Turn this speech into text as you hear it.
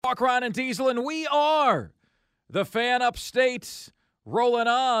Buck, Ryan, and Diesel, and we are the Fan Upstate, rolling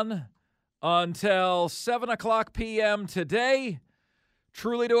on until 7 o'clock p.m. today.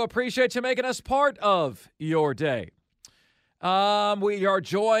 Truly do appreciate you making us part of your day. We are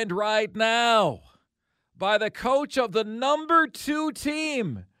joined right now by the coach of the number 2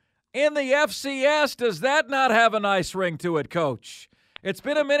 team in the FCS. Does that not have a nice ring to it, Coach? It's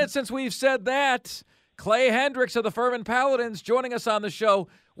been a minute since we've said that. Clay Hendrix of the Furman Paladins joining us on the show.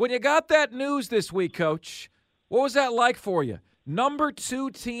 When you got that news this week, Coach, what was that like for you? Number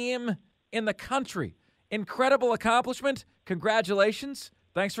 2 team in the country. Incredible accomplishment. Congratulations.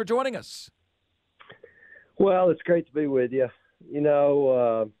 Thanks for joining us. Well, it's great to be with you.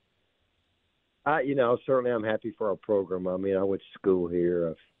 Certainly I'm happy for our program. I mean, I went to school here.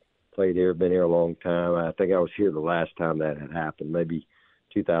 I've played here, been here a long time. I think I was here the last time that had happened, maybe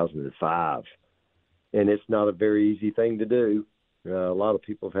 2005. And it's not a very easy thing to do. A lot of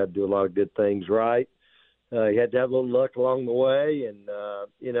people have had to do a lot of good things right. You had to have a little luck along the way, and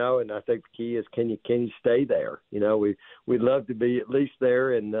and I think the key is can you stay there? We'd love to be at least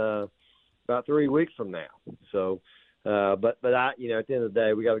there in about 3 weeks from now. So, but at the end of the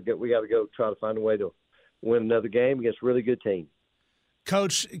day, we got to go try to find a way to win another game against a really good team.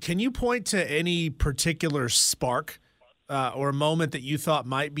 Coach, can you point to any particular spark or a moment that you thought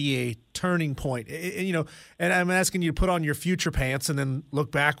might be a turning point? And I'm asking you to put on your future pants and then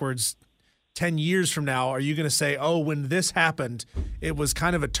look backwards 10 years from now. Are you going to say, oh, when this happened, it was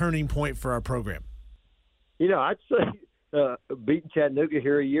kind of a turning point for our program? I'd say beating Chattanooga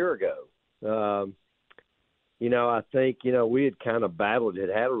here a year ago. I think, we had kind of battled, had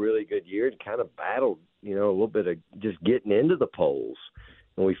a really good year and kind of battled, a little bit of just getting into the polls.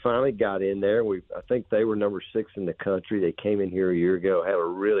 And we finally got in there. I think they were number 6 in the country. They came in here a year ago, had a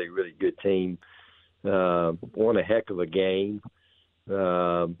really, really good team, won a heck of a game.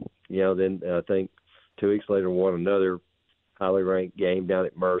 Then I think 2 weeks later won another highly ranked game down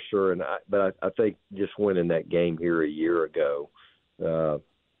at Mercer. But I think just winning that game here a year ago, it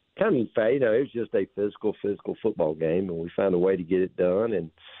was just a physical football game, and we found a way to get it done. And,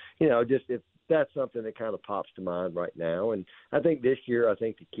 if that's something that kind of pops to mind right now. And I think this year,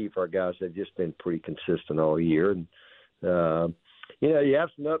 the key for our guys, they've just been pretty consistent all year. And, you have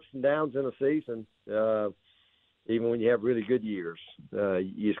some ups and downs in a season, even when you have really good years.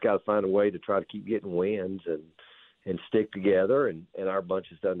 You just got to find a way to try to keep getting wins and stick together, and our bunch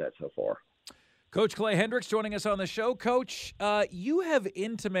has done that so far. Coach Clay Hendrix joining us on the show. Coach, you have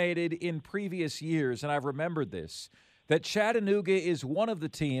intimated in previous years, and I've remembered this, that Chattanooga is one of the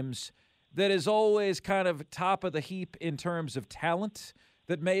teams that is always kind of top of the heap in terms of talent,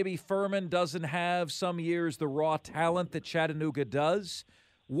 that maybe Furman doesn't have some years the raw talent that Chattanooga does.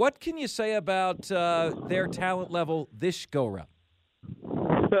 What can you say about their talent level this go-round?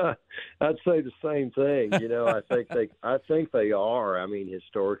 I'd say the same thing. I think they are. I mean,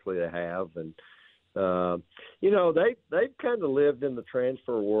 historically they have, and they've kind of lived in the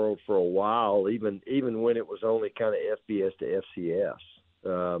transfer world for a while, even when it was only kind of FBS to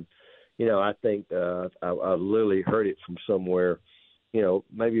FCS. I think I literally heard it from somewhere.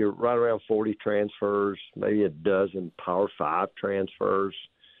 Maybe right around 40 transfers, maybe a dozen Power 5 transfers.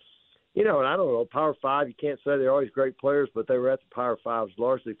 And I don't know, Power 5, you can't say they're always great players, but they were at the Power 5s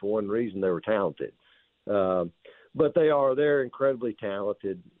largely for one reason: they were talented. But they're incredibly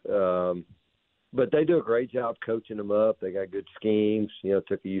talented. But they do a great job coaching them up. They got good schemes.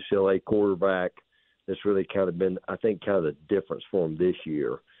 Took a UCLA quarterback. That's really kind of been, I think, kind of the difference for them this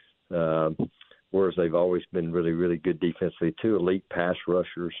year. Whereas they've always been really, really good defensively. 2 elite pass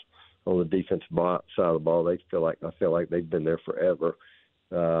rushers on the defensive side of the ball. I feel like they've been there forever.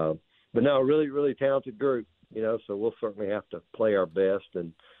 But no, really, really talented group, so we'll certainly have to play our best.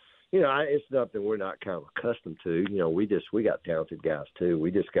 And, it's nothing we're not kind of accustomed to. We got talented guys too.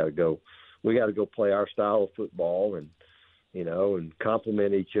 We just got to go play our style of football and, and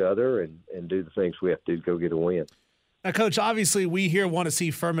complement each other and do the things we have to do to go get a win. Now, Coach, obviously we here want to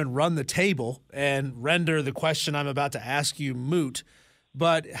see Furman run the table and render the question I'm about to ask you moot.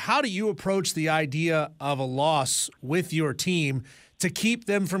 But how do you approach the idea of a loss with your team to keep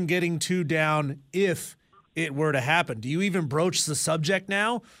them from getting 2 down if it were to happen? Do you even broach the subject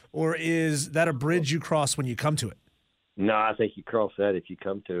now, or is that a bridge you cross when you come to it? No, I think you cross that if you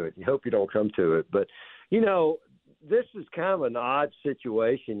come to it. You hope you don't come to it. But, this is kind of an odd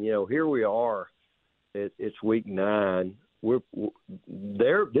situation. Here we are. It's week 9. This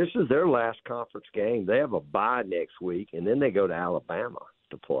is their last conference game. They have a bye next week, and then they go to Alabama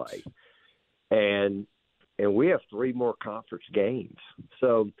to play. And we have 3 more conference games.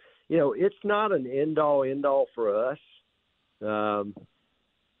 So, it's not an end-all for us.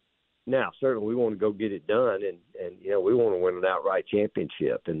 Now, certainly we want to go get it done, and we want to win an outright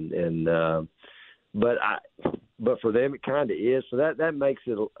championship, but for them it kind of is. So that makes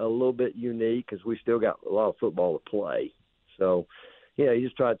it a little bit unique because we still got a lot of football to play. So, you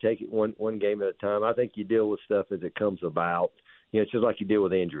just try to take it one game at a time. I think you deal with stuff as it comes about. It's just like you deal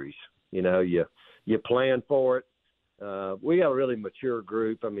with injuries. You plan for it. We got a really mature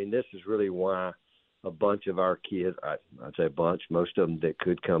group. I mean, this is really why a bunch of our kids, I'd say a bunch, most of them that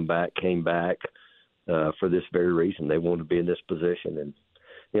could come back, came back for this very reason. They want to be in this position. And,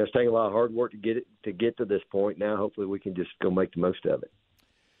 it's taking a lot of hard work to get to this point. Now, hopefully we can just go make the most of it.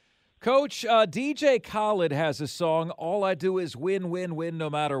 Coach, DJ Khaled has a song, All I Do Is Win, Win, Win, no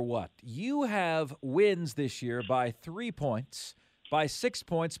matter what. You have wins this year by 3 points, by 6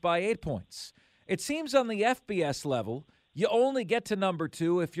 points, by 8 points. It seems on the FBS level, you only get to number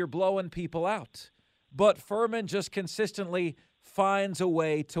 2 if you're blowing people out. But Furman just consistently finds a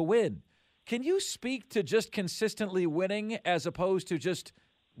way to win. Can you speak to just consistently winning as opposed to just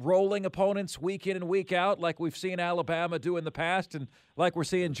rolling opponents week in and week out like we've seen Alabama do in the past and like we're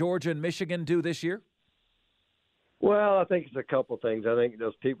seeing Georgia and Michigan do this year? Well, I think it's a couple things. I think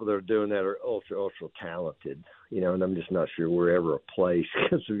those people that are doing that are ultra talented, and I'm just not sure we're ever a place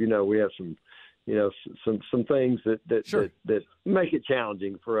because, we have some, some things that make it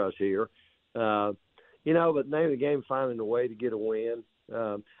challenging for us here. But name of the game, finding a way to get a win.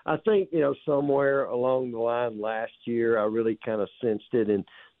 I think, somewhere along the line last year, I really kind of sensed it, and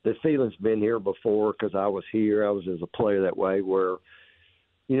the feeling's been here before because I was here. I was as a player that way where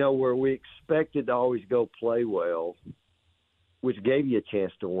we expected to always go play well, which gave you a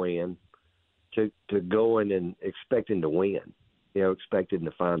chance to win, to go in and expecting to win, expecting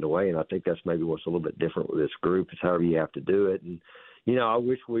to find a way. And I think that's maybe what's a little bit different with this group is however you have to do it. And, I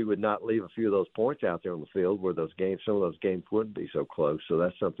wish we would not leave a few of those points out there on the field where some of those games wouldn't be so close. So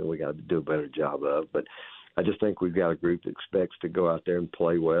that's something we got to do a better job of. But I just think we've got a group that expects to go out there and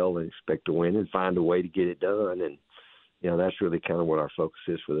play well and expect to win and find a way to get it done. And, that's really kind of what our focus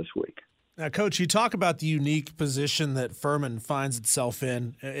is for this week. Now, Coach, you talk about the unique position that Furman finds itself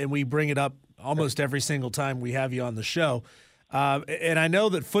in, and we bring it up almost every single time we have you on the show. And I know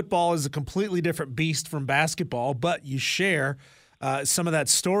that football is a completely different beast from basketball, but you share some of that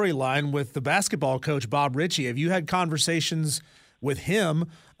storyline with the basketball coach, Bob Ritchie. Have you had conversations with him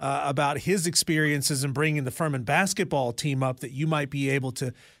about his experiences in bringing the Furman basketball team up that you might be able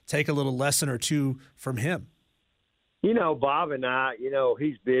to take a little lesson or two from him? Bob and I,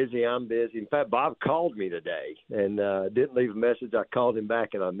 he's busy, I'm busy. In fact, Bob called me today and didn't leave a message. I called him back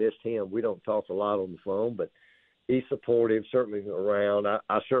and I missed him. We don't talk a lot on the phone, but he's supportive, certainly around.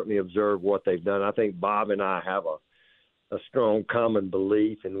 I certainly observe what they've done. I think Bob and I have a strong common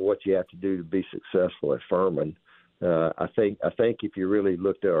belief in what you have to do to be successful at Furman. I think if you really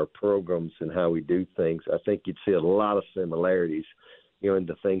looked at our programs and how we do things, I think you'd see a lot of similarities, in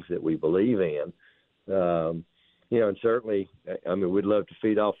the things that we believe in. And certainly, we'd love to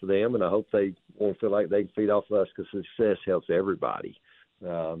feed off of them, and I hope they won't feel like they can feed off of us because success helps everybody.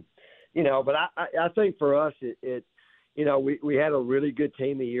 But I think for us, we had a really good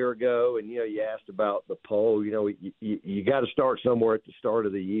team a year ago, and, you asked about the poll. You got to start somewhere at the start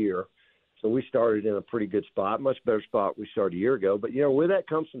of the year. So we started in a pretty good spot, much better spot we started a year ago. But, with that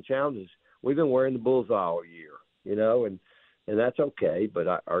comes some challenges. We've been wearing the bullseye all year, and that's okay. But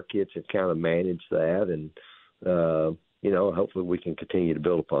our kids have kind of managed that, and hopefully we can continue to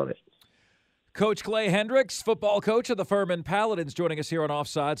build upon it. Coach Clay Hendrix, football coach of the Furman Paladins, joining us here on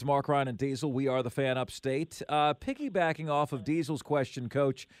Offsides. Mark, Ryan, and Diesel. We are the fan upstate. Piggybacking off of Diesel's question,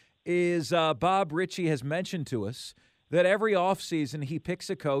 Coach, is Bob Ritchie has mentioned to us that every offseason he picks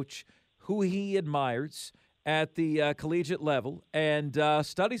a coach who he admires at the collegiate level and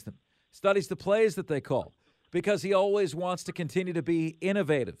studies them, studies the plays that they call, because he always wants to continue to be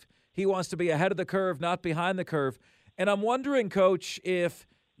innovative. He wants to be ahead of the curve, not behind the curve. And I'm wondering, Coach, if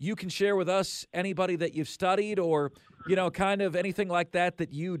you can share with us anybody that you've studied or, kind of anything like that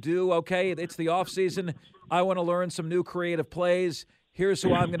you do. Okay, it's the off season. I want to learn some new creative plays. Here's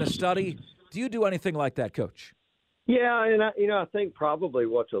who I'm going to study. Do you do anything like that, Coach? Yeah, and I think probably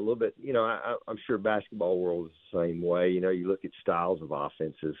what's a little bit, I'm sure basketball world is the same way. You look at styles of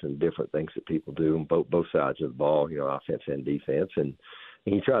offenses and different things that people do on both sides of the ball, offense and defense, and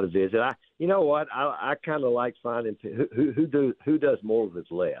you try to visit. I kind of like finding who does more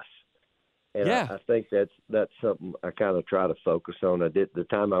with less. And yeah. I think that's something I kind of try to focus on. I did the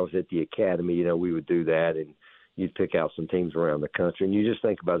time I was at the academy, we would do that, and you'd pick out some teams around the country, and you just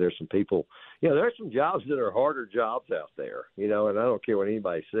think about there's some people, there's some jobs that are harder jobs out there, and I don't care what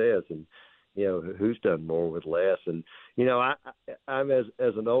anybody says, and who's done more with less. And I'm as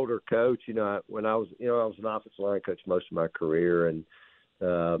an older coach. When I was an offensive line coach most of my career, and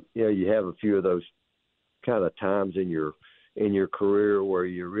you have a few of those kind of times in your career where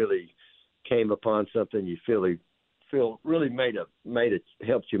you really came upon something you feel really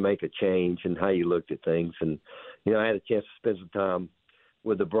helped you make a change in how you looked at things. And I had a chance to spend some time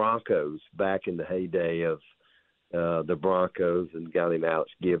with the Broncos back in the heyday of the Broncos, and a guy named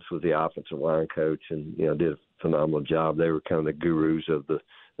Alex Gibbs was the offensive line coach, and did a phenomenal job. They were kind of the gurus of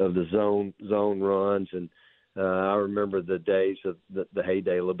the zone runs, and I remember the days of the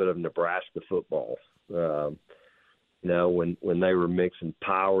heyday, a little bit of Nebraska football. When they were mixing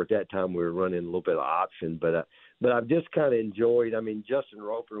power. At that time, we were running a little bit of option, but I've just kind of enjoyed. Justin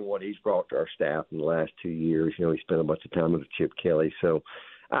Roper and what he's brought to our staff in the last 2 years. He spent a bunch of time with Chip Kelly, so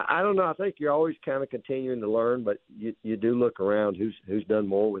I don't know. I think you're always kind of continuing to learn, but you do look around who's done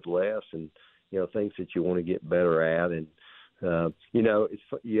more with less, and things that you want to get better at. And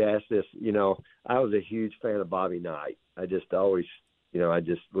you asked this. I was a huge fan of Bobby Knight. I just always, I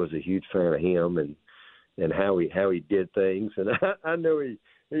just was a huge fan of him and how he did things. And I know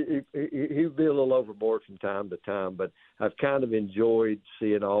he'd be a little overboard from time to time, but I've kind of enjoyed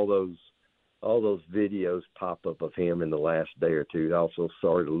seeing all those videos pop up of him in the last day or two. Also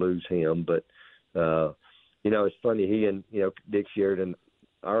sorry to lose him, but it's funny. He and Dick Sheridan,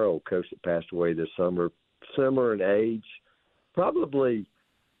 our old coach that passed away this summer, similar in age, probably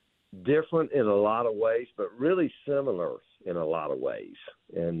different in a lot of ways, but really similar in a lot of ways.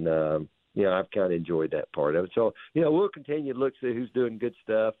 And I've kind of enjoyed that part of it. So we'll continue to look, see who's doing good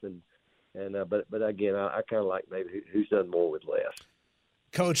stuff, but again, I kind of like maybe who's done more with less.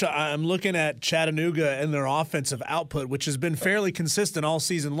 Coach, I'm looking at Chattanooga and their offensive output, which has been fairly consistent all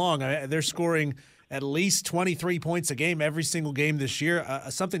season long. They're scoring at least 23 points a game every single game this year,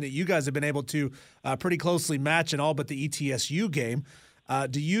 something that you guys have been able to pretty closely match in all but the ETSU game.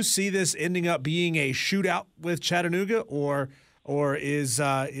 Do you see this ending up being a shootout with Chattanooga, or is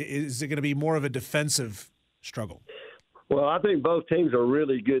it going to be more of a defensive struggle? Well, I think both teams are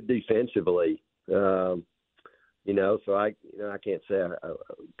really good defensively. So I can't say I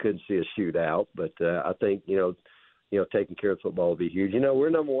couldn't see a shootout, but I think taking care of football will be huge. We're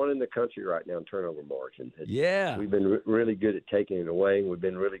number one in the country right now in turnover margin. We've been really good at taking it away, and we've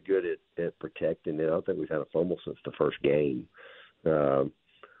been really good at protecting it. I don't think we've had a fumble since the first game.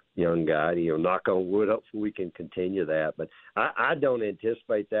 Young guy, knock on wood, hopefully we can continue that. But I don't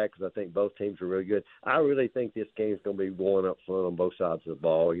anticipate that, because I think both teams are really good. I really think this game's going to be going up front on both sides of the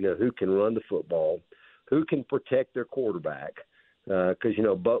ball. Who can run the football, who can protect their quarterback, because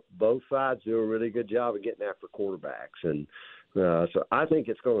both sides do a really good job of getting after quarterbacks. And so I think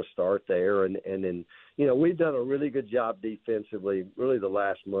it's going to start there. And then, we've done a really good job defensively, really the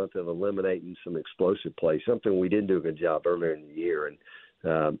last month, of eliminating some explosive plays, something we didn't do a good job earlier in the year. And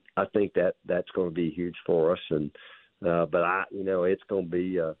I think that's going to be huge for us. And but it's going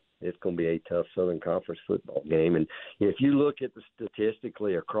to be a tough Southern Conference football game. And if you look at the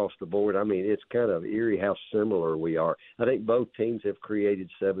statistically across the board, it's kind of eerie how similar we are. I think both teams have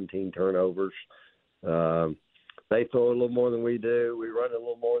created 17 turnovers. They throw a little more than we do. We run a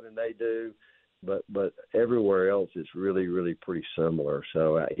little more than they do. But everywhere else is really, really pretty similar.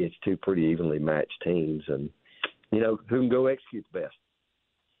 So it's two pretty evenly matched teams. And, who can go execute the best.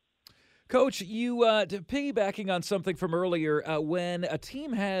 Coach, you piggybacking on something from earlier, when a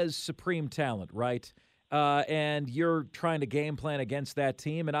team has supreme talent, right, and you're trying to game plan against that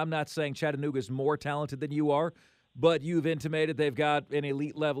team, and I'm not saying Chattanooga's more talented than you are, but you've intimated they've got an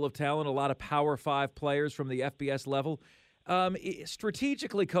elite level of talent, a lot of Power 5 players from the FBS level.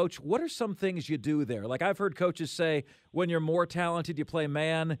 Strategically, Coach, what are some things you do there? Like, I've heard coaches say when you're more talented, you play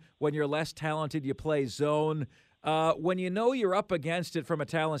man. When you're less talented, you play zone. When you're up against it from a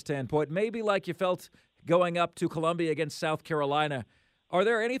talent standpoint, maybe like you felt going up to Columbia against South Carolina, are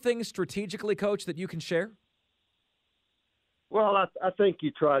there anything strategically, Coach, that you can share? Well, I think you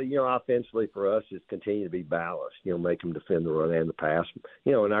try to, offensively for us is continue to be balanced, make them defend the run and the pass.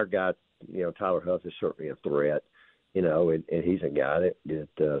 And our guy, Tyler Huff is certainly a threat, and he's a guy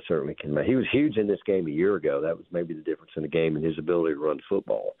that certainly can make. He was huge in this game a year ago. That was maybe the difference in the game and his ability to run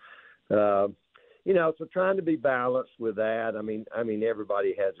football. So trying to be balanced with that.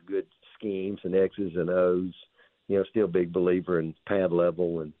 Everybody has good schemes and X's and O's. Still a big believer in pad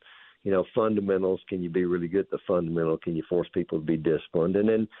level and, fundamentals. Can you be really good at the fundamental? Can you force people to be disciplined? And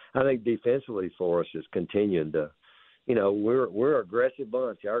then I think defensively for us is continuing to, we're an aggressive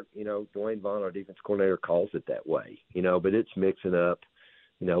bunch. Our, Dwayne Vaughn, our defense coordinator, calls it that way, but it's mixing up,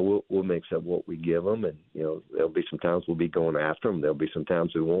 we'll mix up what we give them, and there'll be some times we'll be going after them. There'll be some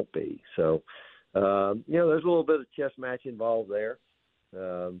times we won't be. So, there's a little bit of chess match involved there.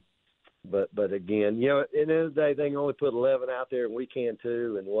 But again, at the end of the day, they can only put 11 out there, and we can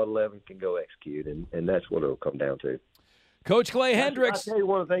too. And what 11 can go execute, and that's what it'll come down to. Coach Clay Hendrix. I'll tell you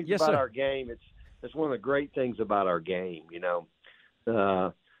one of the things yes, about sir. our game. It's one of the great things about our game.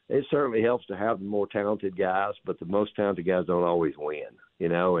 It certainly helps to have the more talented guys, but the most talented guys don't always win.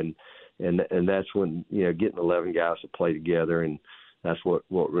 And that's when getting 11 guys to play together, and that's what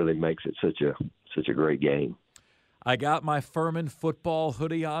really makes it such a great game. I got my Furman football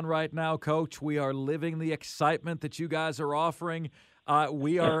hoodie on right now, Coach. We are living the excitement that you guys are offering.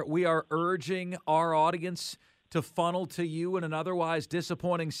 We are urging our audience to funnel to you in an otherwise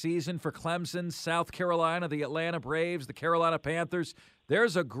disappointing season for Clemson, South Carolina, the Atlanta Braves, the Carolina Panthers.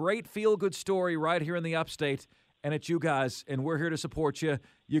 There's a great feel-good story right here in the Upstate, and it's you guys, and we're here to support you.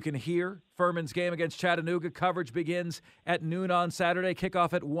 You can hear Furman's game against Chattanooga. Coverage begins at noon on Saturday,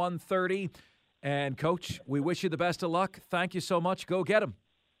 kickoff at 1:30. And, Coach, we wish you the best of luck. Thank you so much. Go get them.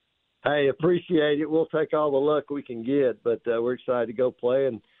 Hey, appreciate it. We'll take all the luck we can get, but we're excited to go play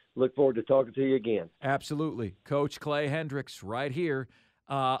and look forward to talking to you again. Absolutely. Coach Clay Hendrix right here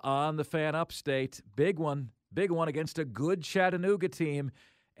on the Fan Upstate. Big one against a good Chattanooga team.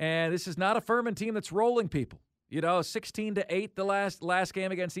 And this is not a Furman team that's rolling people. 16-8 the last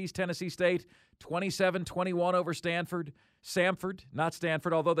game against East Tennessee State, 27-21 over Samford, not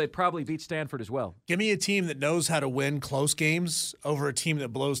Stanford, although they'd probably beat Stanford as well. Give me a team that knows how to win close games over a team that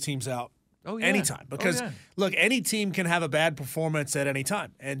blows teams out anytime. Because, look, any team can have a bad performance at any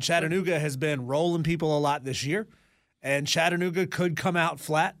time. And Chattanooga has been rolling people a lot this year. And Chattanooga could come out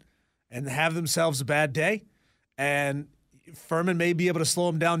flat and have themselves a bad day. And Furman may be able to slow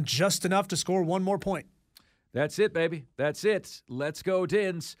them down just enough to score one more point. That's it, baby. That's it. Let's go,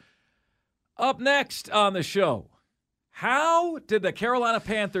 Dins. Up next on the show, how did the Carolina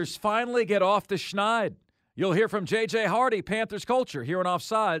Panthers finally get off the schneid? You'll hear from J.J. Hardy, Panthers culture, here on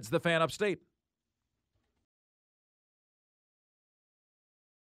Offsides, the Fan Upstate.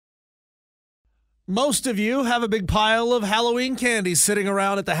 Most of you have a big pile of Halloween candy sitting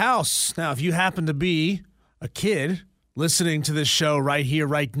around at the house. Now, if you happen to be a kid listening to this show right here,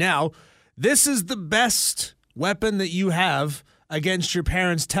 right now, this is the best weapon that you have against your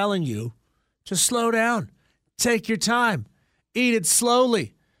parents telling you to slow down, take your time, eat it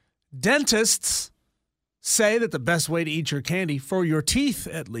slowly. Dentists say that the best way to eat your candy, for your teeth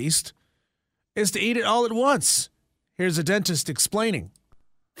at least, is to eat it all at once. Here's a dentist explaining.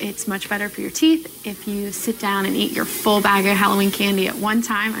 It's much better for your teeth if you sit down and eat your full bag of Halloween candy at one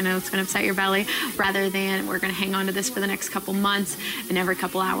time. I know it's going to upset your belly, rather than we're going to hang on to this for the next couple months, and every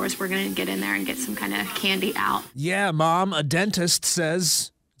couple hours we're going to get in there and get some kind of candy out. Yeah, Mom, a dentist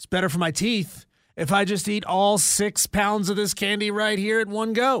says it's better for my teeth if I just eat all 6 pounds of this candy right here at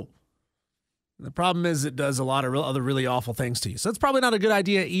one go. The problem is it does a lot of other really awful things to you. So it's probably not a good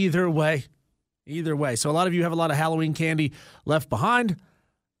idea either way. So a lot of you have a lot of Halloween candy left behind.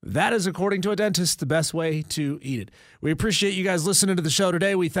 That is, according to a dentist, the best way to eat it. We appreciate you guys listening to the show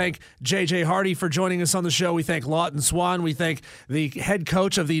today. We thank J.J. Hardy for joining us on the show. We thank Lawton Swan. We thank the head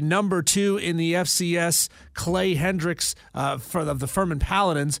coach of the number 2 in the FCS, Clay Hendrix, of the Furman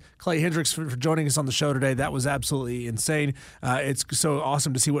Paladins. Clay Hendrix for joining us on the show today. That was absolutely insane. It's so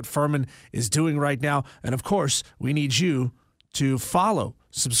awesome to see what Furman is doing right now. And, of course, we need you to follow,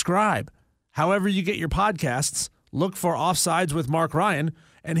 subscribe. However you get your podcasts, look for Offsides with Mark Ryan,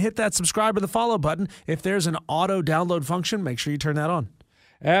 and hit that subscribe or the follow button. If there's an auto download function, make sure you turn that on.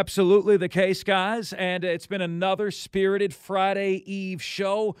 Absolutely the case, guys. And it's been another spirited Friday Eve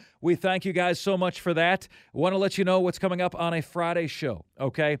show. We thank you guys so much for that. I want to let you know what's coming up on a Friday show,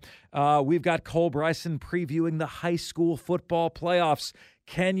 okay? We've got Cole Bryson previewing the high school football playoffs.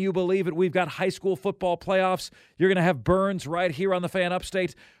 Can you believe it? We've got high school football playoffs. You're going to have Burns right here on the Fan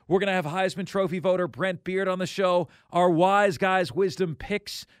Upstate. We're going to have Heisman Trophy voter Brent Beard on the show. Our Wise Guys Wisdom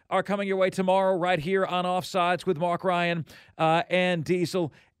Picks are coming your way tomorrow right here on Offsides with Mark Ryan and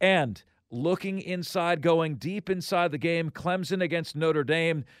Diesel. And looking inside, going deep inside the game, Clemson against Notre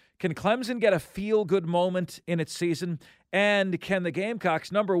Dame. Can Clemson get a feel-good moment in its season? And can the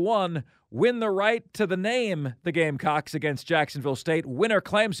Gamecocks, number 1, win the right to the name the Gamecocks against Jacksonville State? Winner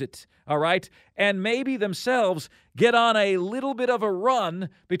claims it, all right? And maybe themselves get on a little bit of a run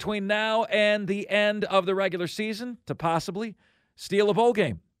between now and the end of the regular season to possibly steal a bowl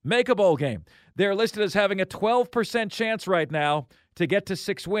game, make a bowl game. They're listed as having a 12% chance right now to get to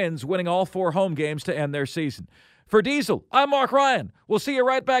 6 wins, winning all 4 home games to end their season. For Diesel, I'm Mark Ryan. We'll see you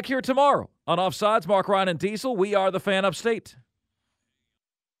right back here tomorrow on Offsides. Mark Ryan and Diesel, we are the Fan Upstate.